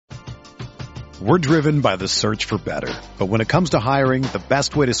We're driven by the search for better. But when it comes to hiring, the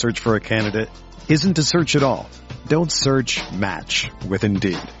best way to search for a candidate isn't to search at all. Don't search, match with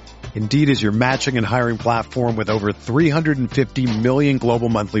Indeed. Indeed is your matching and hiring platform with over 350 million global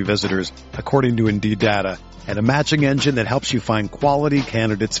monthly visitors, according to Indeed data, and a matching engine that helps you find quality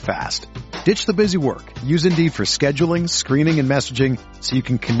candidates fast. Ditch the busy work. Use Indeed for scheduling, screening, and messaging so you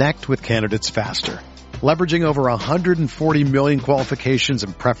can connect with candidates faster. Leveraging over 140 million qualifications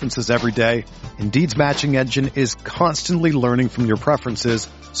and preferences every day, Indeed's matching engine is constantly learning from your preferences,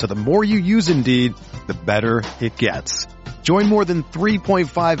 so the more you use Indeed, the better it gets. Join more than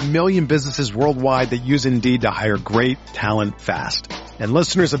 3.5 million businesses worldwide that use Indeed to hire great talent fast. And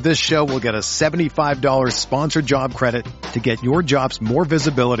listeners of this show will get a $75 sponsored job credit to get your jobs more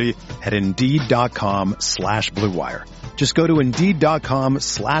visibility at Indeed.com/Blue Wire. Just go to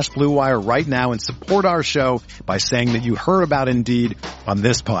Indeed.com/Blue Wire right now and support our show by saying that you heard about Indeed on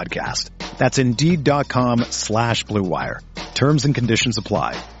this podcast. That's Indeed.com/Blue Wire. Terms and conditions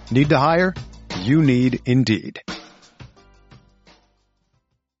apply. Need to hire? You need Indeed.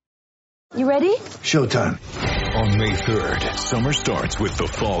 You ready? Showtime. On May 3rd, summer starts with The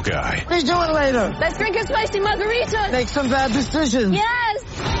Fall Guy. Let's do it later. Let's drink a spicy margarita. Make some bad decisions. Yes.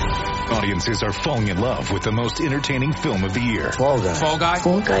 Audiences are falling in love with the most entertaining film of the year. Fall Guy. Fall Guy?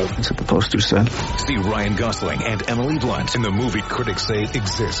 Fall Guy. That's what the poster said. See Ryan Gosling and Emily Blunt in the movie critics say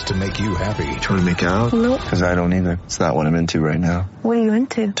exists to make you happy. Trying to make it out? Nope. Because I don't either. It's not what I'm into right now. What are you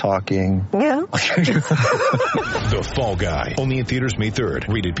into? Talking. Yeah. The Fall Guy. Only in theaters May 3rd.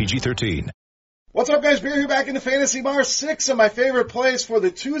 Rated PG-13. What's up, guys? Beer here back in the Fantasy Bar. 6 of my favorite plays for the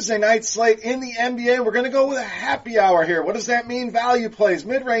Tuesday night slate in the NBA. We're going to go with a happy hour here. What does that mean? Value plays,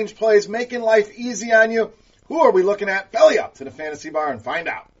 mid-range plays, making life easy on you. Who are we looking at? Belly up to the Fantasy Bar and find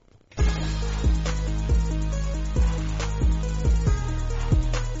out.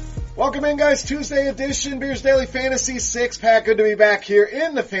 Welcome in, guys. Tuesday edition, Beers Daily Fantasy 6-pack. Good to be back here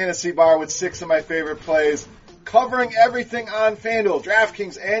in the Fantasy Bar with 6 of my favorite plays, covering everything on FanDuel,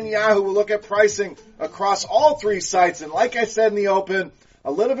 DraftKings, and Yahoo. We'll look at pricing across all 3 sites. And like I said in the open,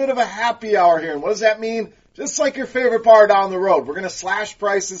 a little bit of a happy hour here. And what does that mean? Just like your favorite bar down the road. We're going to slash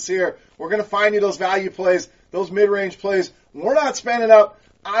prices here. We're going to find you those value plays, those mid-range plays. We're not spending up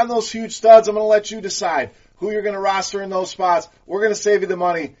on those huge studs. I'm going to let you decide who you're going to roster in those spots. We're going to save you the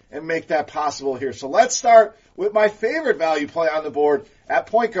money and make that possible here. So let's start with my favorite value play on the board at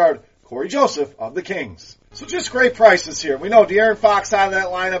point guard, Corey Joseph of the Kings. So just great prices here. We know De'Aaron Fox out of that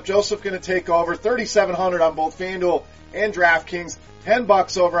lineup. Joseph going to take over. $3,700 on both FanDuel and DraftKings.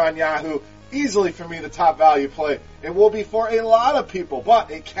 $10 over on Yahoo. Easily for me the top value play. It will be for a lot of people,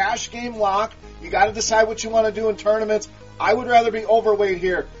 but a cash game lock. You got to decide what you want to do in tournaments. I would rather be overweight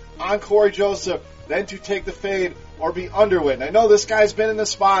here on Corey Joseph than to take the fade or be underweight. And I know this guy's been in the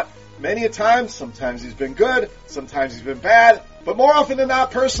spot many a time. Sometimes he's been good. Sometimes he's been bad. But more often than not,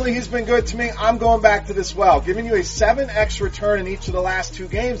 personally, he's been good to me. I'm going back to this well, giving you a 7x return in each of the last 2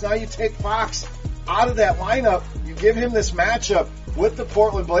 games. Now you take Fox out of that lineup. You give him this matchup with the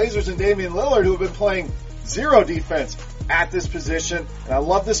Portland Blazers and Damian Lillard, who have been playing zero defense at this position. And I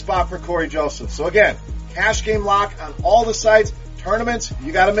love this spot for Corey Joseph. So again, cash game lock on all the sites. Tournaments,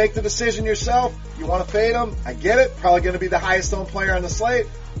 you got to make the decision yourself. You want to fade him? I get it. Probably going to be the highest owned player on the slate.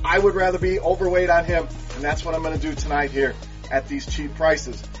 I would rather be overweight on him, and that's what I'm going to do tonight here at these cheap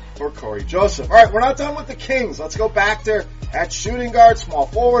prices for Corey Joseph. All right, we're not done with the Kings. Let's go back there at shooting guard, small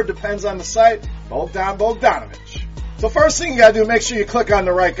forward, depends on the site, Bogdan Bogdanović. So first thing you got to do, make sure you click on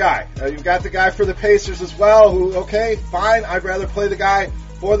the right guy. You've got the guy for the Pacers as well, who, okay, fine, I'd rather play the guy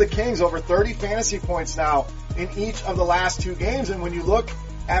for the Kings. Over 30 fantasy points now in each of the last 2 games. And when you look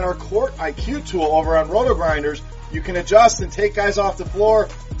at our Court IQ tool over on RotoGrinders, you can adjust and take guys off the floor,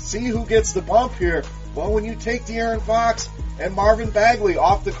 see who gets the bump here. Well, when you take De'Aaron Fox and Marvin Bagley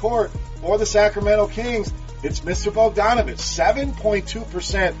off the court for the Sacramento Kings, it's Mr. Bogdanović.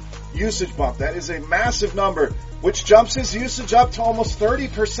 7.2% usage bump. That is a massive number, which jumps his usage up to almost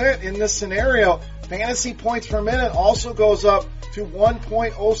 30% in this scenario. Fantasy points per minute also goes up to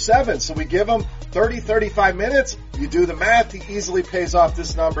 1.07. So we give him 35 minutes. You do the math, he easily pays off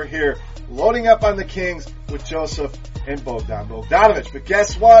this number here. Loading up on the Kings with Joseph and Bogdan Bogdanović. But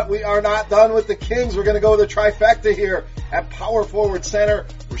guess what? We are not done with the Kings. We're going to go with a trifecta here at power forward center,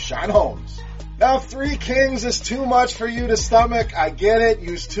 Richaun Holmes. Now, if 3 Kings is too much for you to stomach, I get it.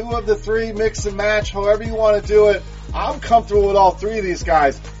 Use 2 of the 3, mix and match, however you want to do it. I'm comfortable with all 3 of these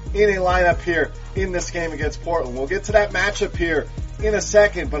guys in a lineup here in this game against Portland. We'll get to that matchup here in a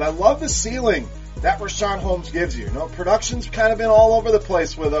second, but I love the ceiling that Richaun Holmes gives you. You know, production's kind of been all over the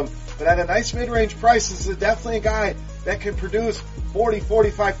place with him, but at a nice mid-range price, this is definitely a guy that can produce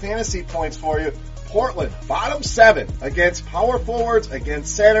 45 fantasy points for you. Portland, bottom 7 against power forwards,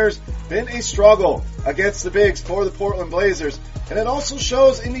 against centers. Been a struggle against the bigs for the Portland Blazers. And it also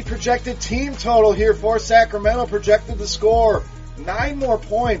shows in the projected team total here for Sacramento, projected to score 9 more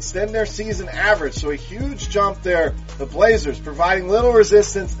points than their season average. So a huge jump there. The Blazers providing little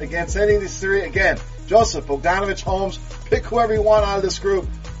resistance against any of these three. Again, Joseph, Bogdanovich, Holmes, pick whoever you want out of this group.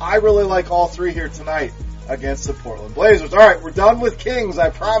 I really like all three here tonight against the Portland Blazers. All right, we're done with Kings, I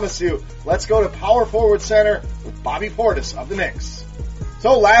promise you. Let's go to power forward center with Bobby Portis of the Knicks.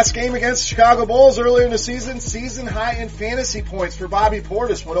 So last game against the Chicago Bulls earlier in the season high in fantasy points for Bobby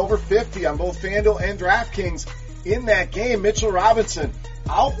Portis. Went over 50 on both FanDuel and DraftKings in that game. Mitchell Robinson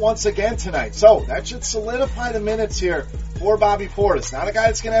out once again tonight. So that should solidify the minutes here for Bobby Portis. Not a guy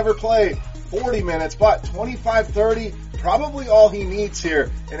that's going to ever play 40 minutes, but 25-30, probably all he needs here.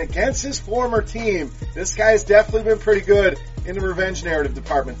 And against his former team, this guy has definitely been pretty good in the revenge narrative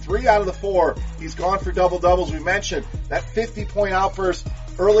department. 3 out of the 4, he's gone for double-doubles. We mentioned that 50-point outburst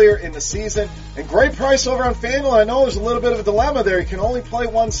earlier in the season. And great price over on FanDuel. I know there's a little bit of a dilemma there. You can only play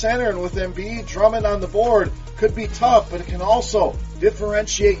one center, and with Embiid, Drummond on the board, could be tough, but it can also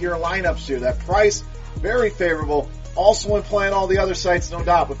differentiate your lineups here. That price, very favorable. Also when playing all the other sites, no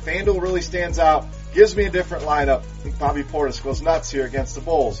doubt, but FanDuel really stands out, gives me a different lineup. I think Bobby Portis goes nuts here against the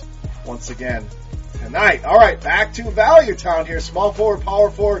Bulls once again tonight. All right, back to Value Town here. Small forward, power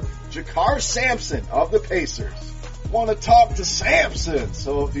forward, Jakar Sampson of the Pacers. Want to talk to Sampson,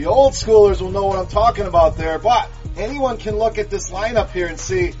 so the old schoolers will know what I'm talking about there, but anyone can look at this lineup here and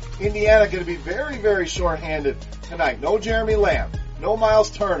see Indiana going to be very, very short-handed tonight. No Jeremy Lamb, no Miles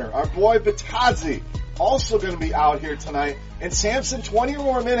Turner. Our boy Batadze also going to be out here tonight. And Sampson, 20 or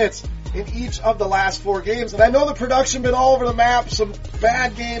more minutes in each of the last 4 games. And I know the production been all over the map. Some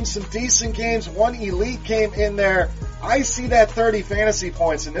bad games, some decent games, one elite game in there. I see that 30 fantasy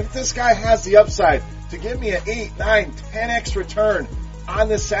points. And if this guy has the upside to give me an 8, 9, 10x return on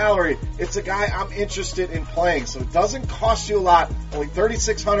this salary, it's a guy I'm interested in playing. So it doesn't cost you a lot. Only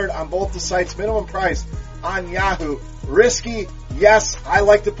 $3,600 on both the sites. Minimum price on Yahoo. Risky, yes, I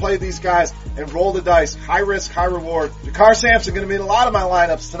like to play these guys and roll the dice. High risk, high reward. Jakar Sampson going to be in a lot of my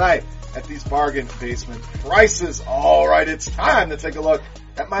lineups tonight at these bargain basement prices. All right, it's time to take a look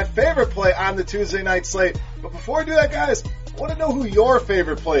at my favorite play on the Tuesday night slate. But before I do that, guys, I want to know who your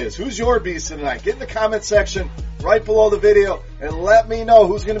favorite play is. Who's your beast tonight? Get in the comment section right below the video and let me know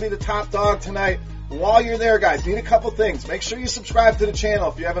who's going to be the top dog tonight. While you're there, guys, need a couple things. Make sure you subscribe to the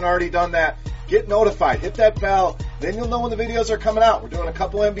channel if you haven't already done that. Get notified. Hit that bell. Then you'll know when the videos are coming out. We're doing a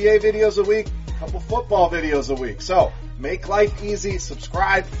couple NBA videos a week, a couple football videos a week. So make life easy.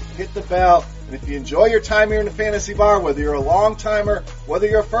 Subscribe. Hit the bell. And if you enjoy your time here in the Fantasy Bar, whether you're a long timer, whether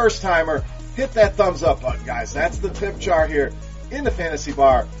you're a first timer, hit that thumbs up button, guys. That's the tip jar here in the Fantasy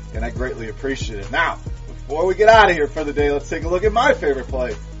Bar, and I greatly appreciate it. Now, before we get out of here for the day, let's take a look at my favorite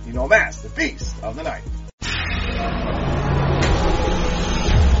play. You know him as the Beast of the Night.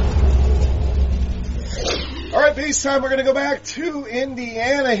 All right, Beast time. We're going to go back to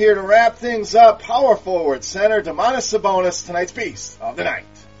Indiana here to wrap things up. Power forward, center, Domantas Sabonis, tonight's Beast of the Night.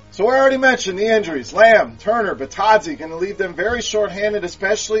 So I already mentioned the injuries. Lamb, Turner, Batadze going to leave them very short-handed,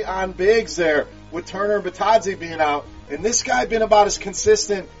 especially on bigs there, with Turner and Batadze being out. And this guy been about as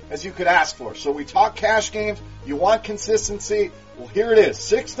consistent as you could ask for. So we talk cash games. You want consistency. Well, here it is.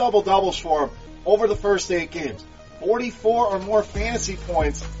 6 double-doubles for him over the first 8 games. 44 or more fantasy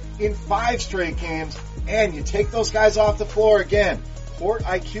points in 5 straight games. And you take those guys off the floor again. Court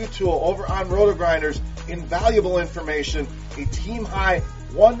IQ tool over on RotoGrinders. Invaluable information. A team-high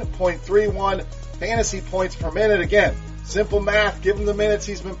 1.31 fantasy points per minute. Again, simple math. Give him the minutes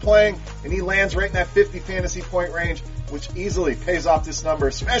he's been playing, and he lands right in that 50 fantasy point range, which easily pays off this number,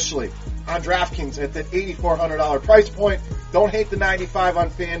 especially on DraftKings at that $8,400 price point. Don't hate the 95 on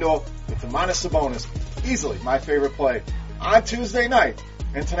FanDuel. But Domantas Sabonis, easily my favorite play on Tuesday night,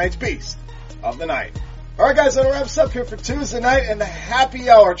 and tonight's Beast of the Night. All right, guys, that wraps up here for Tuesday night and the happy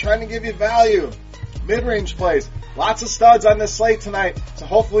hour, trying to give you value, mid-range plays. Lots of studs on this slate tonight, so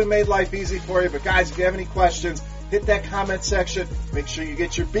hopefully we made life easy for you. But guys, if you have any questions, hit that comment section. Make sure you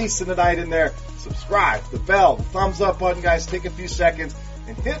get your Beast of the Night in there. Subscribe, the bell, the thumbs up button, guys. Take a few seconds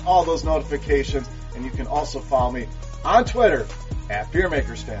and hit all those notifications. And you can also follow me on Twitter at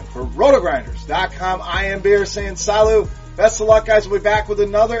BeerMakersFan. For RotoGrinders.com, I am Beer saying salut. Best of luck, guys. We'll be back with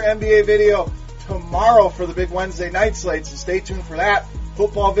another NBA video tomorrow for the big Wednesday night slate, so stay tuned for that.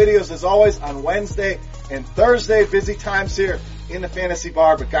 Football videos, as always, on Wednesday and Thursday. Busy times here in the Fantasy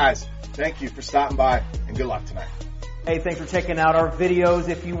Bar. But, guys, thank you for stopping by, and good luck tonight. Hey, thanks for checking out our videos.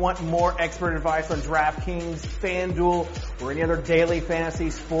 If you want more expert advice on DraftKings, FanDuel, or any other daily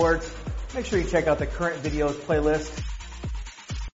fantasy sports, make sure you check out the current videos playlist